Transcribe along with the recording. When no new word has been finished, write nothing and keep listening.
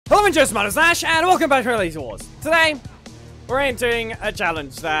Hello, just my name is Nash, and welcome back to Release Wars. Today, we're entering a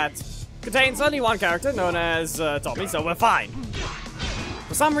challenge that contains only one character, known as Tommy, so we're fine.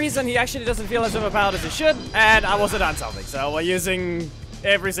 For some reason, he actually doesn't feel as overpowered as he should, and I wasn't on something, so we're using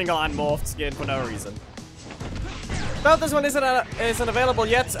every single Unmorphed skin for no reason. Though this one isn't available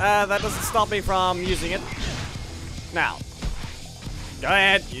yet, that doesn't stop me from using it. Now, go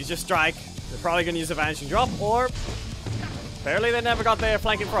ahead, use your strike. They're probably gonna use a vanishing drop, or apparently they never got their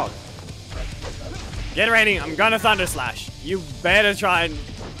flanking frog. Get ready, I'm gonna Thunder Slash. You better try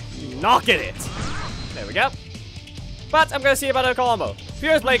and knock at it. There we go. But I'm gonna see about a combo.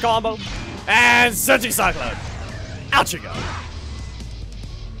 Furious Blade combo, and Surging Cyclone. Out you go.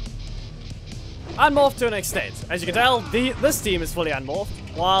 Unmorphed to an extent. As you can tell, this team is fully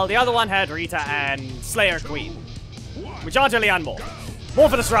unmorphed, while the other one had Rita and Slayer Queen, which aren't really unmorphed.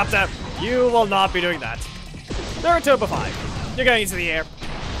 Morpher Disruptor, you will not be doing that. They're a Turbo 5. You're going into the air.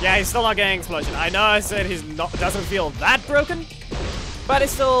 Yeah, he's still not getting explosion. I know I said he's not doesn't feel that broken, but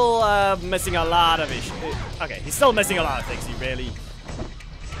he's still missing a lot of issues. Okay, he's still missing a lot of things he really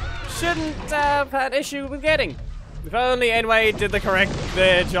shouldn't have had issue with getting. If only nWay did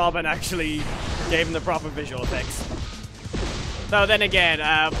their job and actually gave him the proper visual effects. So then again,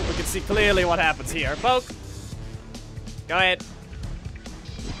 we can see clearly what happens here. Poke. Go ahead.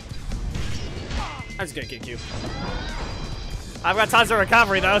 I'm just gonna kick you. I've got tons of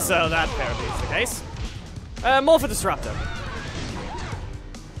recovery though, so that apparently is the case. Morpher Disruptor.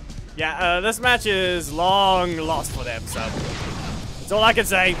 Yeah, this match is long lost for them, so that's all I can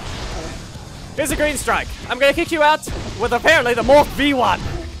say. Here's a green strike. I'm gonna kick you out with apparently the Morph V1.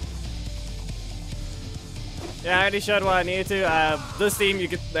 Yeah, I already showed what I needed to. This team, you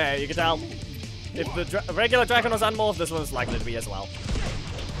could tell. If the regular Drakkon was unmorphed, this one's likely to be as well.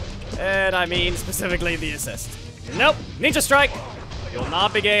 And I mean specifically the assist. Nope, Ninja Strike. You'll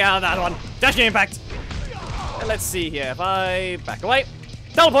not be getting out of that one. Dashing Impact. And let's see here. If I back away,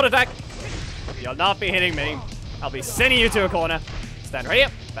 Teleport Attack. You'll not be hitting me. I'll be sending you to a corner. Stand right here.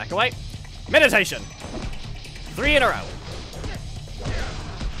 Back away. Meditation. 3 in a row.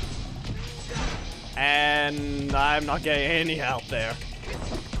 And I'm not getting any help there.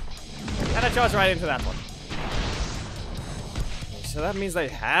 And I charge right into that one. So that means they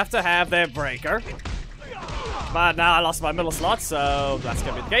have to have their breaker. But now I lost my middle slot, so that's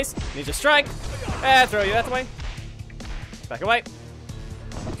gonna be the case. Ninja Strike. And throw you that way. Back away.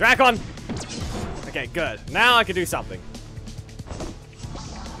 Drakkon. Okay, good. Now I can do something.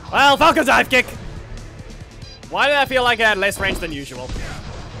 Well, Falcon Dive Kick. Why did I feel like I had less range than usual?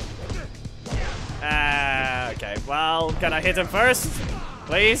 Okay, well, can I hit him first?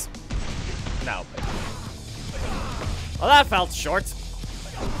 Please? No. Well, that felt short.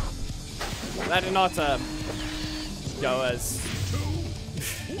 That did not go as...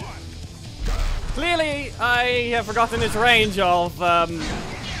 Clearly, I have forgotten its range of that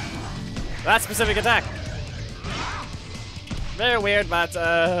specific attack. Very weird, but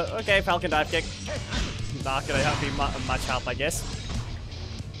okay, Falcon Dive Kick. Not gonna be much help, I guess.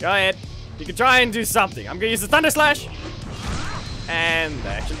 Go ahead. You can try and do something. I'm gonna use the Thunder Slash. And they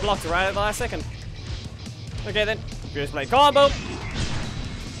actually blocked it right at the last second. Okay then. Furious Blade combo.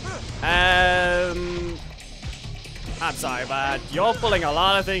 I'm sorry, but you're pulling a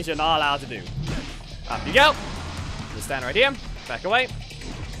lot of things you're not allowed to do. Up you go. You stand right here. Back away.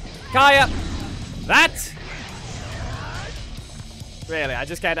 Kaya. That. Really, I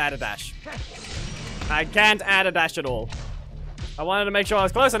just can't add a dash. I can't add a dash at all. I wanted to make sure I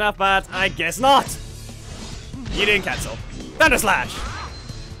was close enough, but I guess not. You didn't cancel. Thunder Slash.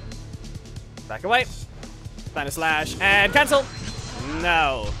 Back away. Thunder Slash and cancel.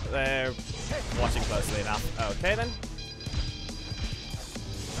 No, they're watching closely enough. Okay then.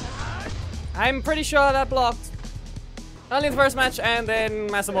 I'm pretty sure that blocked. Only the first match, and then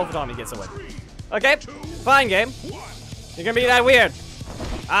Master Morpher Tommy gets a win. Okay, fine game. You're gonna be that weird.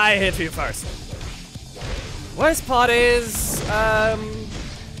 I hit you first. Worst part is,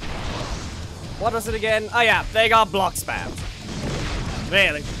 what was it again? Oh yeah, they got block spammed.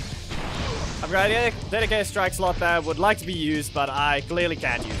 Really. I've got a dedicated strike slot that would like to be used, but I clearly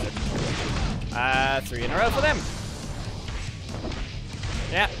can't use it. 3 in a row for them.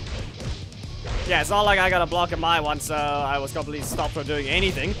 Yeah. Yeah, it's not like I got a block in my one, so I was completely stopped from doing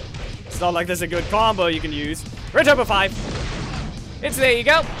anything. It's not like there's a good combo you can use. Red Turbo 5. It's there you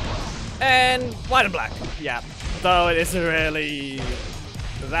go. And white and black. Yeah. Though it isn't really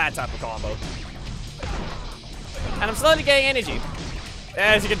that type of combo. And I'm slowly getting energy,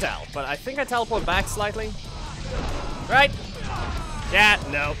 as you can tell. But I think I teleport back slightly. Right? Yeah,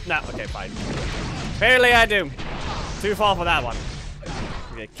 no. Okay, fine. Apparently I do. Too far for that one.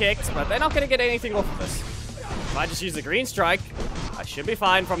 We get kicked, but they're not gonna get anything off of this. If I just use the green strike, I should be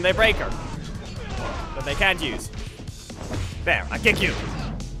fine from their breaker. But they can't use. There, I kick you.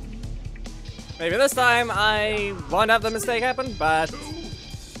 Maybe this time I won't have the mistake happen, but...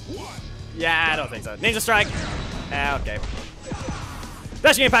 yeah, I don't think so. Ninja strike. Okay.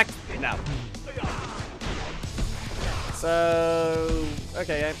 Dashing impact. No. So...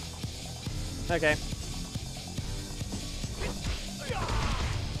 okay, yeah. Okay.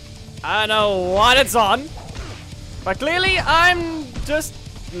 I don't know what it's on, but clearly I'm just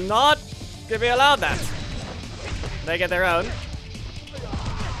not gonna be allowed that. They get their own.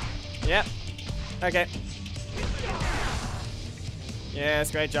 Yep. Okay.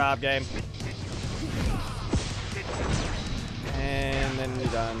 Yes, great job, game. And then we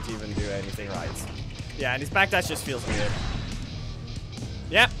don't even do anything right. Yeah, and his backdash just feels weird.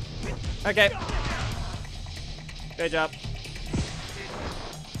 Yep. Okay. Good job.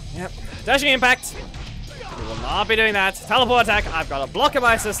 Yep. Dashing impact. We will not be doing that. Teleport attack. I've got a block in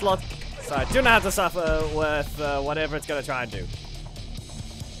my assist slot, so I do not have to suffer with whatever it's gonna try and do.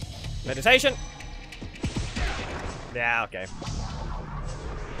 Meditation. Yeah, okay.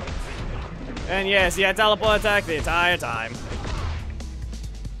 And yes, he had teleport attack the entire time.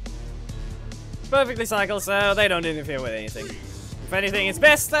 Perfectly cycled, so they don't interfere with anything. If anything, it's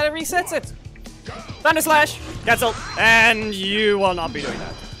best that it resets it. Thunder Slash, cancel, and you will not be doing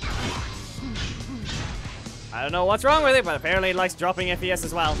that. I don't know what's wrong with it, but apparently it likes dropping FPS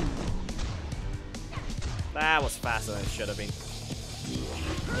as well. That was faster than it should have been.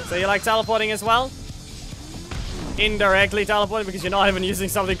 So you like teleporting as well? Indirectly teleporting because you're not even using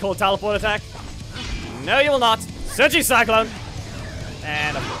something called teleport attack? No, you will not. Surging Cyclone!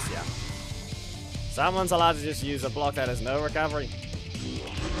 And of course, yeah. Someone's allowed to just use a block that has no recovery.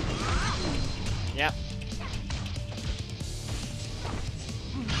 Yep.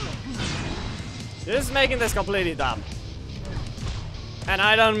 You're just making this completely dumb. And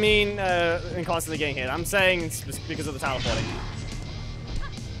I don't mean in constantly getting hit. I'm saying it's just because of the teleporting.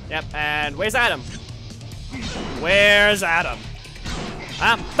 Yep, and where's Adam? Where's Adam?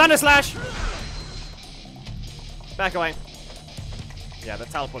 Thunder Slash! Back away. Yeah, the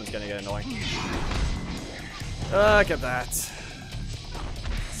teleport is gonna get annoying. Look at that.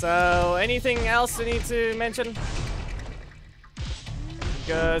 So, anything else we need to mention?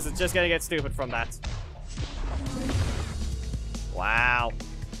 Because it's just gonna get stupid from that. Wow.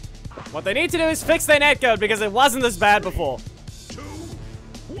 What they need to do is fix their netcode because it wasn't this bad before.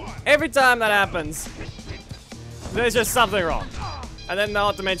 Every time that happens, there's just something wrong. And then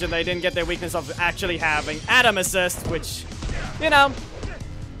not to mention they didn't get their weakness of actually having Adam assist, which, you know,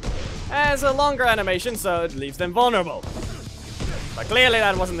 has a longer animation, so it leaves them vulnerable. But clearly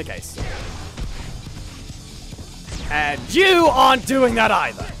that wasn't the case. And you aren't doing that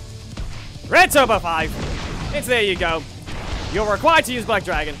either. Red Turbo 5. It's there you go. You're required to use Black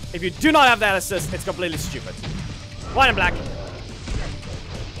Dragon. If you do not have that assist, it's completely stupid. White and black.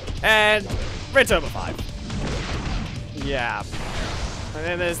 And Red Turbo 5. Yeah. And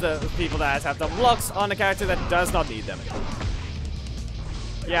then there's the people that have the blocks on a character that does not need them.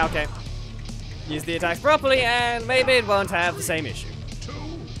 Yeah, okay. Use the attacks properly and maybe it won't have the same issue.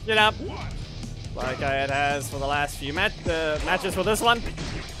 You know, like it has for the last few matches for this one.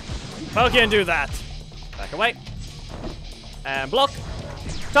 Poke and do that. Back away. And block.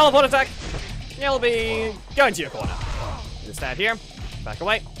 Teleport attack. You'll be going to your corner. Just stand here. Back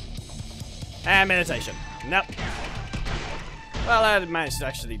away. And meditation. Nope. Well, I managed to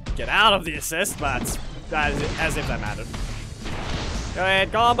actually get out of the assist, but as if that mattered. Go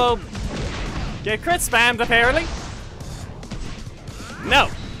ahead, combo. Get crit spammed, apparently. No.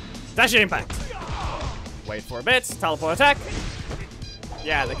 Dash impact. Wait for a bit. Teleport attack.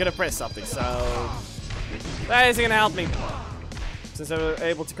 Yeah, they could have pressed something, so that isn't gonna help me. Since they were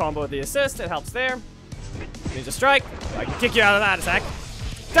able to combo the assist, it helps there. Ninja strike. I can kick you out of that attack.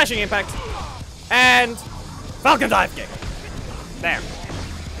 Dashing impact. And Falcon dive kick. There.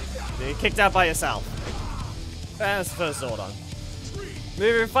 You kicked out by yourself. That's the first Zordon.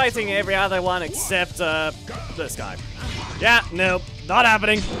 We've been fighting every other one except this guy. Yeah, nope, not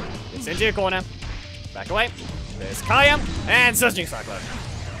happening. It's into your corner. Back away. There's Kaya and Surging Cyclone.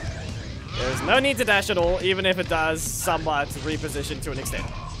 There's no need to dash at all, even if it does somewhat reposition to an extent.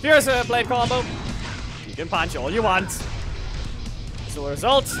 Here's a blade combo. You can punch all you want. So the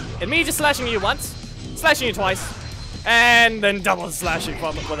result, in me just slashing you once, slashing you twice, and then double slashing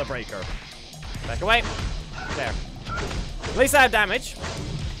with a breaker. Back away. There. At least I have damage,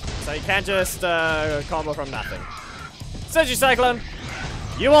 so you can't just combo from nothing. Surging Cyclone,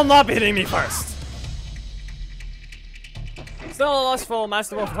 you will not be hitting me first. Still a loss for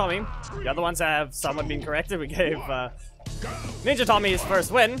Master Morpher Tommy. The other ones have somewhat been corrected. We gave Ninja Tommy his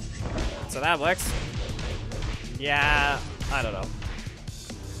first win, so that works. Yeah, I don't know.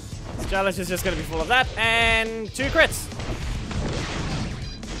 This challenge is just gonna be full of that, and 2 crits.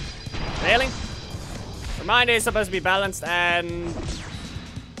 Really? Reminder is supposed to be balanced, and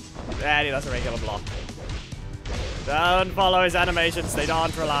he does a regular block. Don't follow his animations, they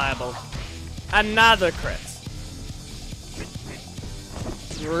aren't reliable. Another crit.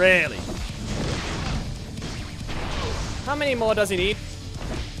 Really? How many more does he need?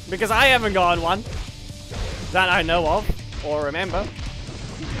 Because I haven't gotten one that I know of or remember.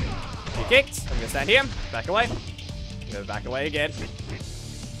 He kicked. I'm gonna stand here. Back away. I'm gonna back away again.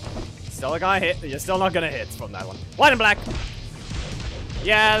 Still a guy hit. You're still not gonna hit from that one. White and black.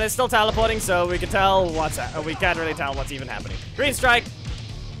 Yeah, they're still teleporting, so we can tell what's we can't really tell what's even happening. Green strike.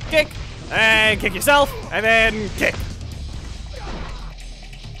 Kick. And kick yourself. And then kick.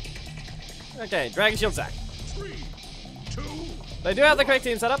 Okay, Dragon Shield Sack. They do have the correct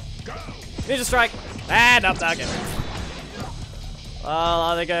team set up. Ninja Strike. And up that again. Well,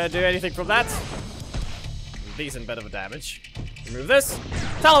 are they going to do anything from that? Decent bit of a damage. Remove this.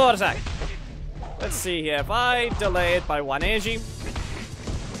 Teleport attack. Let's see here. If I delay it by 1 energy.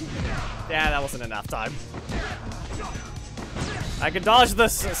 Yeah, that wasn't enough time. I could dodge the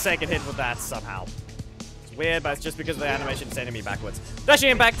second hit with that somehow. It's weird, but it's just because the animation is sending me backwards.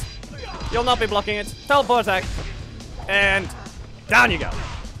 Dashing Impact. You'll not be blocking it. Teleport attack. And down you go.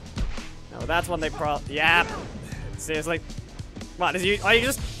 No, that's when they yeah. Seriously. What, are you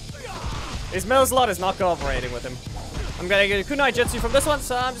just... His middle slot is not cooperating with him. I'm gonna get a Kunai Jutsu from this one,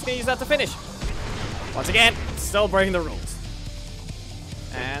 so I'm just gonna use that to finish. Once again, still breaking the rules.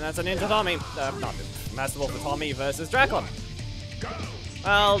 And that's a Ninja Tommy. Not Master Morpher Tommy versus Drakkon.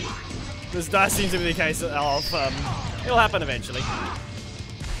 Well, this does seem to be the case of, it'll happen eventually.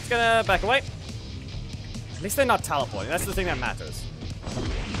 It's gonna back away. At least they're not teleporting, that's the thing that matters.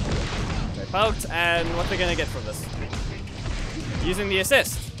 They poked, and what they're gonna get from this? Using the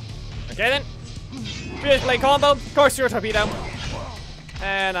assist. Okay then. Fierce Blade combo, course your torpedo.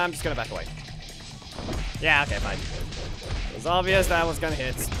 And I'm just gonna back away. Yeah, okay, fine. It was obvious that was gonna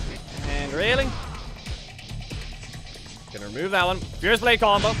hit. And really? Gonna remove that one. Fierce Blade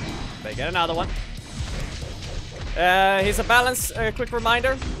combo. They get another one. Here's a balance, quick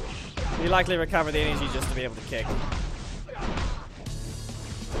reminder. You likely recover the energy just to be able to kick.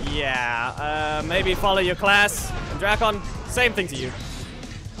 Yeah, maybe follow your class. And Drakkon, same thing to you.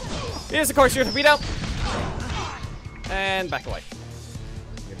 Here's of course your torpedo. And back away.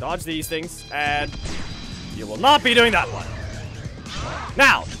 You dodge these things, and you will not be doing that one.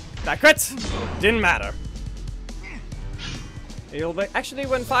 Now, that crit didn't matter. He'll actually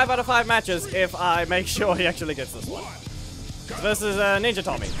win 5 out of 5 matches if I make sure he actually gets this one. This is Ninja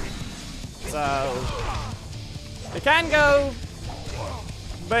Tommy. So, it can go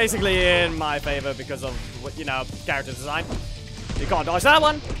basically in my favor because of, you know, character design. You can't dodge that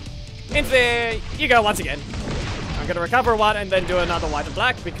one. Into there, you go once again. I'm gonna recover one and then do another white and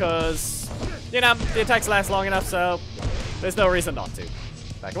black because, you know, the attacks last long enough, so there's no reason not to.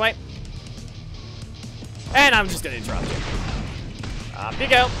 Back away. And I'm just gonna interrupt you. Up you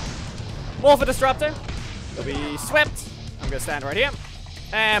go. Morpher Disruptor. You'll be swept. I'm gonna stand right here.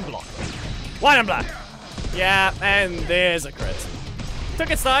 And block. White and black. Yeah, and there's a crit. Took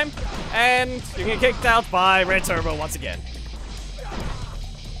its time, and you get kicked out by Red Turbo once again.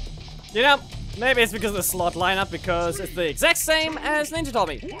 You know, maybe it's because of the slot lineup, because it's the exact same as Ninja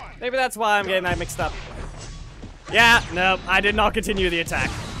Tommy. Maybe that's why I'm getting that mixed up. Yeah, no, I did not continue the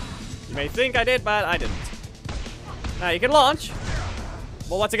attack. You may think I did, but I didn't. Now, you can launch.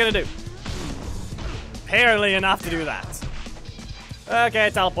 Well, what's it gonna do? Barely enough to do that. Okay,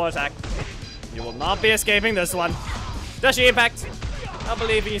 teleport attack. You will not be escaping this one. Dashi Impact. I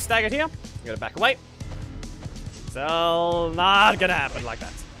believe you staggered here. I'm gonna back away. So, not gonna happen like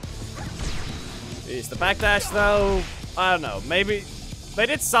that. Use the backdash though. I don't know. Maybe they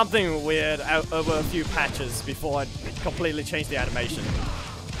did something weird over a few patches before I completely changed the animation.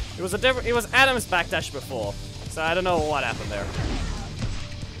 It was Adam's backdash before, so I don't know what happened there.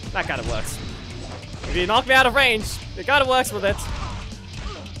 That kind of works. If you knock me out of range, it kind of works with it.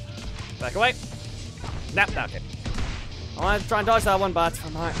 Back away. Nah, okay. I want to try and dodge that one, but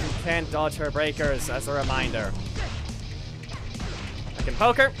I can't dodge her breakers as a reminder. I can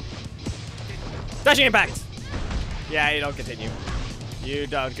poke her. Dashing Impact! Yeah, you don't continue. You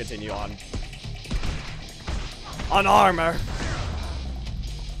don't continue on armor.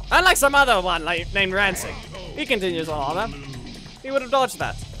 Unlike some other one like, named Rancid. He continues on armor. He would have dodged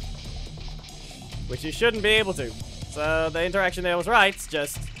that. Which you shouldn't be able to. So the interaction there was right,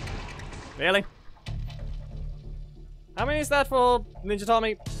 just... Really? How many is that for Ninja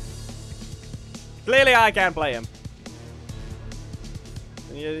Tommy? Clearly I can't play him.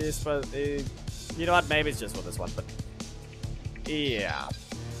 You know what, maybe it's just for this one, but... Yeah.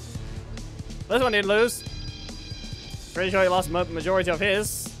 This one didn't lose. Pretty sure he lost majority of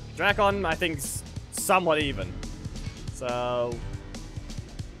his. Drakkon, I think, is somewhat even. So...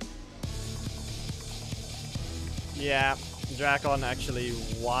 Yeah, Drakkon actually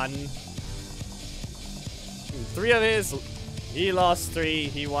won. 3 of his, he lost 3,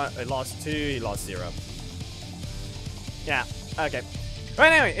 he lost 2, he lost 0. Yeah, okay.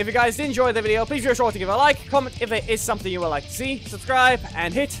 Right, anyway, if you guys did enjoy the video, please be sure to give it a like, comment if there is something you would like to see, subscribe,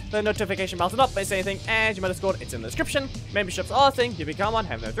 and hit the notification bell to not miss anything, and your Discord, it's in the description. Memberships are a thing, you become one,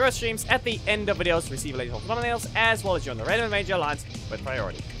 have no direct streams at the end of videos, receive latest thumbnails, as well as join the random major alliance with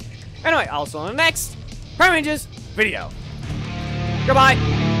priority. Anyway, I'll see you on the next Power Rangers video.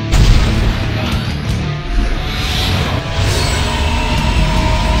 Goodbye!